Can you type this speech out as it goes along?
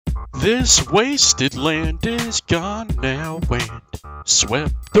This wasted land is gone now and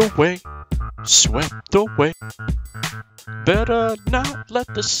swept away, swept away. Better not let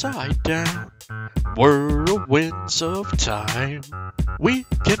the side down, whirlwinds of time. We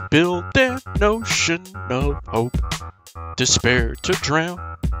can build an ocean of hope, despair to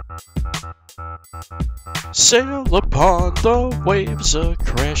drown. Sail upon the waves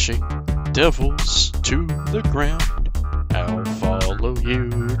crashing, devils to the ground. I'll follow you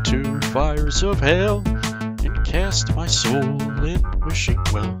to fires of hell and cast my soul in wishing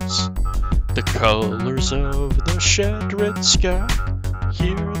wells. The colors of the shattered sky,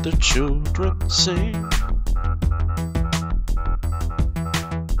 hear the children sing.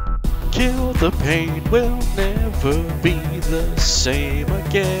 Kill the pain, we'll never be the same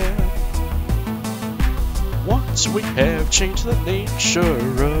again. Once we have changed the nature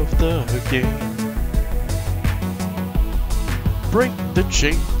of the game, break the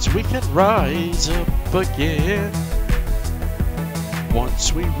chains, we can rise up again.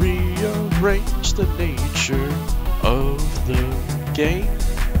 Once we rearrange the nature of the game,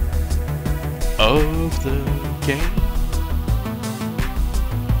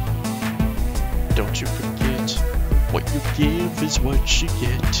 Don't you forget, what you give is what you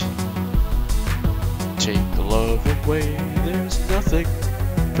get. Take love away, there's nothing,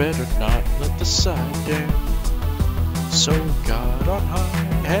 better not let the side down. So God on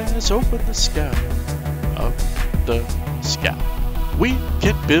high has opened the sky, up the sky. We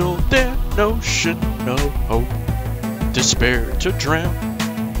can build an ocean of hope, despair to drown.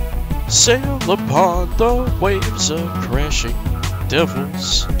 Sail upon the waves crashing,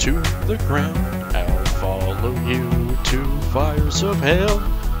 devils to the ground. I'll follow you to fires of hell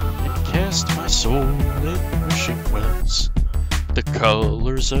and cast my soul in wishing wells. The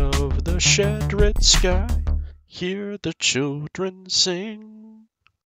colors of the shattered sky, hear the children sing.